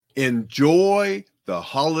Enjoy the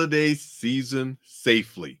holiday season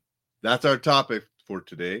safely. That's our topic for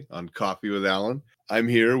today on Coffee with Alain. I'm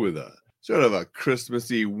here with a sort of a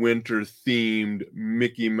Christmassy winter themed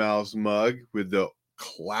Mickey Mouse mug with the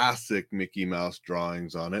classic Mickey Mouse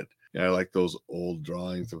drawings on it. Yeah, I like those old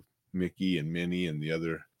drawings of Mickey and Minnie and the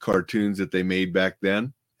other cartoons that they made back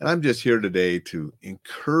then. And I'm just here today to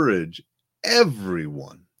encourage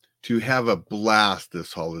everyone to have a blast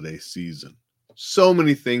this holiday season. So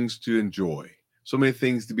many things to enjoy, so many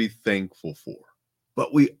things to be thankful for.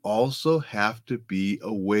 But we also have to be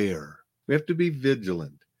aware. We have to be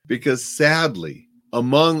vigilant because sadly,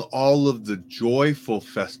 among all of the joyful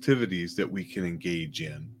festivities that we can engage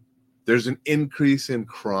in, there's an increase in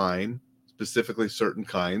crime, specifically certain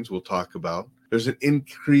kinds we'll talk about. There's an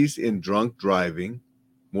increase in drunk driving.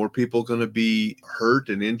 More people going to be hurt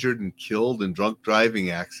and injured and killed in drunk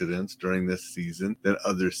driving accidents during this season than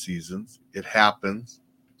other seasons. It happens.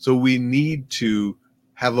 So we need to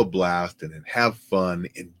have a blast and have fun,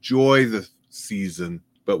 enjoy the season,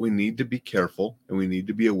 but we need to be careful and we need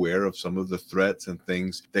to be aware of some of the threats and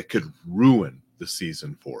things that could ruin the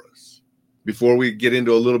season for us. Before we get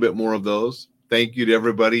into a little bit more of those, thank you to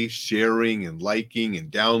everybody sharing and liking and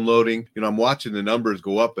downloading. I'm watching the numbers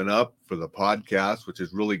go up and up for the podcast, which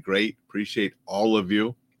is really great. Appreciate all of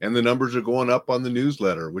you. And the numbers are going up on the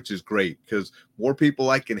newsletter, which is great because more people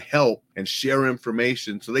I can help and share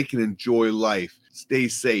information so they can enjoy life, stay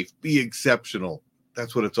safe, be exceptional.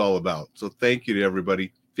 That's what it's all about. So thank you to everybody.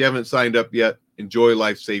 If you haven't signed up yet,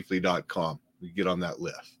 enjoylifesafely.com. We get on that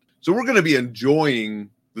list. So we're going to be enjoying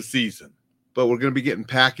the season, but we're going to be getting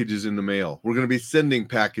packages in the mail. We're going to be sending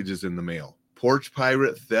packages in the mail. Porch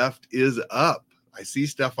pirate theft is up. I see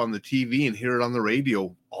stuff on the TV and hear it on the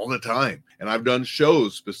radio all the time. And I've done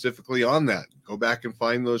shows specifically on that. Go back and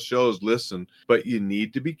find those shows, listen. But you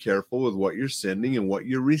need to be careful with what you're sending and what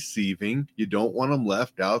you're receiving. You don't want them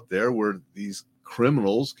left out there where these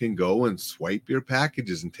criminals can go and swipe your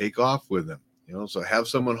packages and take off with them. So have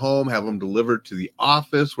someone home, have them delivered to the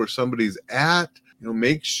office where somebody's at.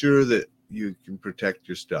 Make sure that you can protect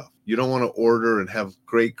your stuff. You don't want to order and have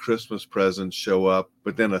great Christmas presents show up,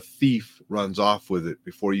 but then a thief runs off with it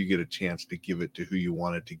before you get a chance to give it to who you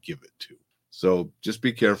wanted to give it to. So just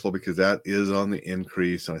be careful because that is on the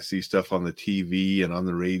increase. And I see stuff on the TV and on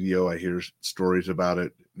the radio. I hear stories about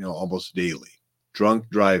it, almost daily. Drunk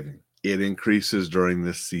driving. It increases during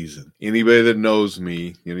this season. Anybody that knows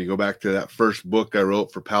me, you go back to that first book I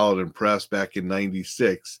wrote for Paladin Press back in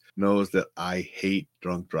 96, knows that I hate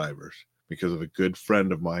drunk drivers because of a good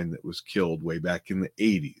friend of mine that was killed way back in the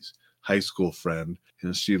 80s, high school friend,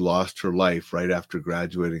 and she lost her life right after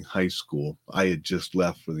graduating high school. I had just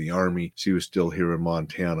left for the Army. She was still here in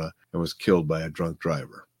Montana and was killed by a drunk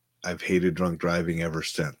driver. I've hated drunk driving ever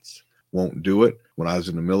since. Won't do it. When I was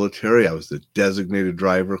in the military, I was the designated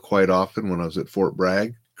driver quite often when I was at Fort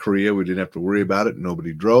Bragg. Korea, we didn't have to worry about it.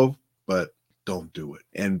 Nobody drove, but don't do it.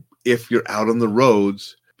 And if you're out on the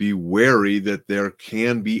roads, be wary that there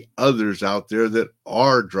can be others out there that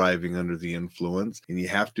are driving under the influence, and you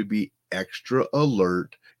have to be extra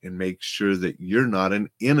alert and make sure that you're not an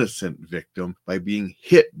innocent victim by being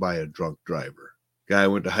hit by a drunk driver. Guy I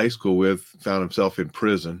went to high school with found himself in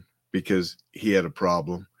prison because he had a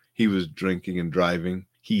problem. He was drinking and driving.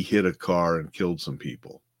 He hit a car and killed some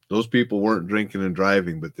people. Those people weren't drinking and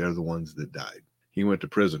driving, but they're the ones that died. He went to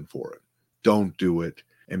prison for it. Don't do it.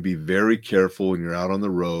 And be very careful when you're out on the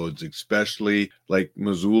roads, especially like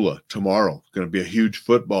Missoula tomorrow. It's going to be a huge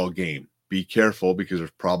football game. Be careful because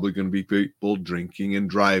there's probably going to be people drinking and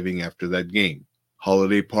driving after that game.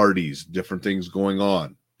 Holiday parties, different things going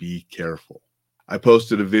on. Be careful. I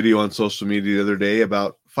posted a video on social media the other day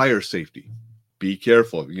about fire safety. Be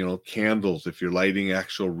careful. Candles, if you're lighting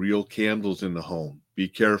actual real candles in the home, be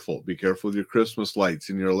careful. Be careful with your Christmas lights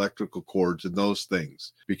and your electrical cords and those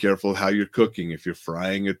things. Be careful how you're cooking. If you're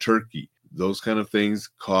frying a turkey, those kind of things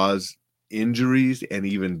cause injuries and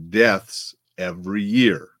even deaths every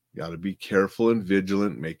year. You got to be careful and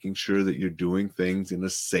vigilant, making sure that you're doing things in a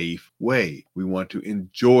safe way. We want to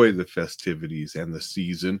enjoy the festivities and the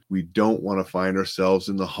season. We don't want to find ourselves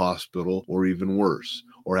in the hospital or even worse,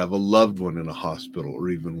 or have a loved one in a hospital or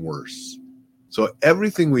even worse. So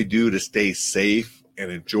everything we do to stay safe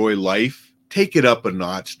and enjoy life, take it up a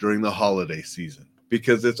notch during the holiday season,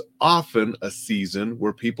 because it's often a season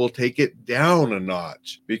where people take it down a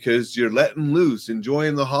notch because you're letting loose,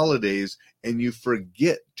 enjoying the holidays, and you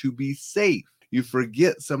forget to be safe. You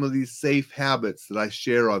forget some of these safe habits that I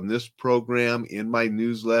share on this program, in my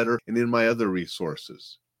newsletter, and in my other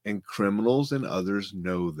resources. And criminals and others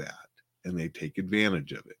know that, and they take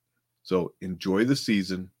advantage of it. So enjoy the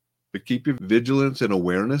season, But keep your vigilance and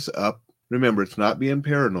awareness up. Remember, it's not being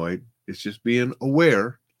paranoid. It's just being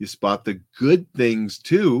aware. You spot the good things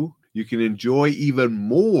too. You can enjoy even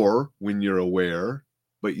more when you're aware,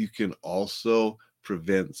 but you can also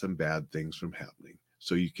prevent some bad things from happening.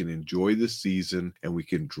 So you can enjoy the season and we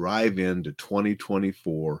can drive into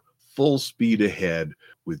 2024 full speed ahead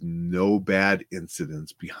with no bad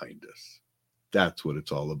incidents behind us. That's what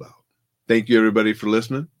it's all about. Thank you, everybody, for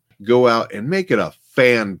listening. Go out and make it a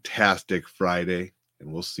fantastic Friday,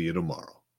 and we'll see you tomorrow.